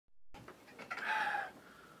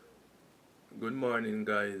Good morning,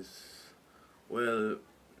 guys. Well,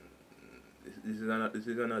 this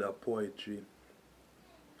is another poetry,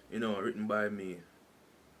 written by me.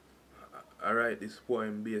 I write this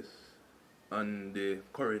poem based on the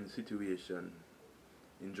current situation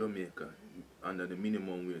in Jamaica under the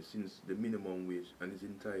minimum wage, since the minimum wage and is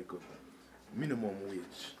entitled minimum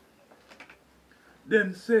wage.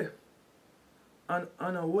 Them say, and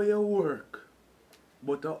a way you work,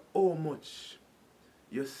 but how much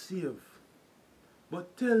you save.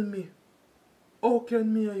 But tell me, how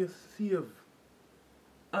can me and you save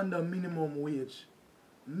under minimum wage?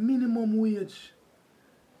 Minimum wage.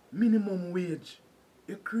 Minimum wage.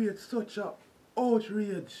 You create such a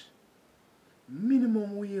outrage.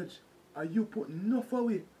 Minimum wage. And you put enough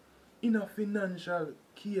away in a financial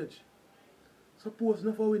cage. Suppose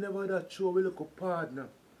enough away never that show we look a partner.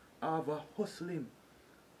 Have a hustling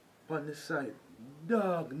on the side.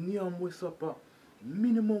 Dog, nyam we supper.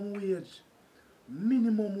 Minimum wage.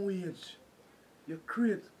 Minimum wage. You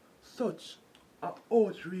create such a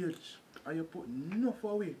outrage and you put enough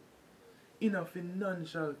away in a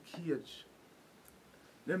financial cage.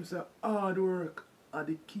 Them say hard work are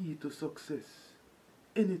the key to success.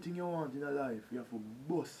 Anything you want in a life, you have to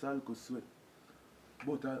bust a little sweat.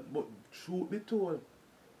 But truth be told,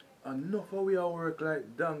 enough of we work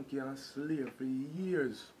like donkey and slave for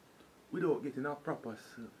years without getting a proper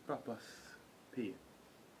pay.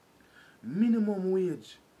 Minimum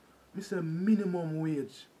wage. Me say minimum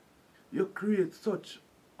wage. You create such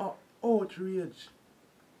a outrage.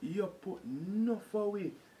 You put enough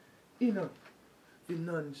away in a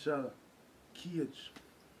financial cage.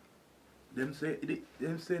 Them say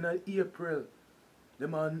in April,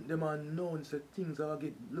 them announce that things are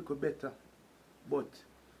get look better. But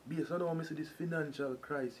based on how I see this financial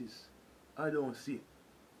crisis, I don't see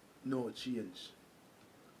no change.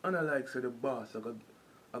 And I like say the boss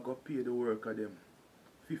I got pay the worker them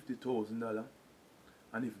 $50,000.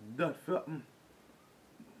 And if that happen,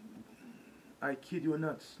 I kid you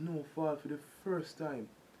not, snowfall for the first time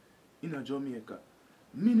in a Jamaica.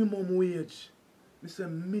 Minimum wage. Me say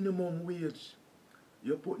minimum wage.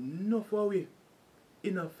 You put enough away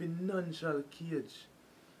in a financial cage.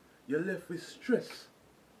 You're left with stress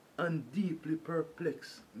and deeply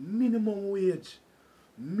perplexed. Minimum wage.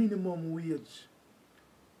 Minimum wage.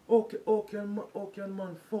 How can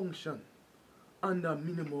man function under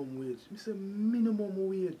minimum wage? Me say minimum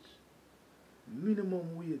wage.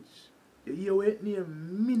 Minimum wage. You hear what it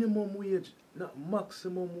name? Minimum wage, not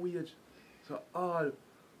maximum wage. So all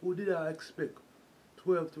who did I expect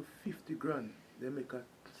 12 to 50 grand, they make a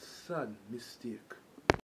sad mistake.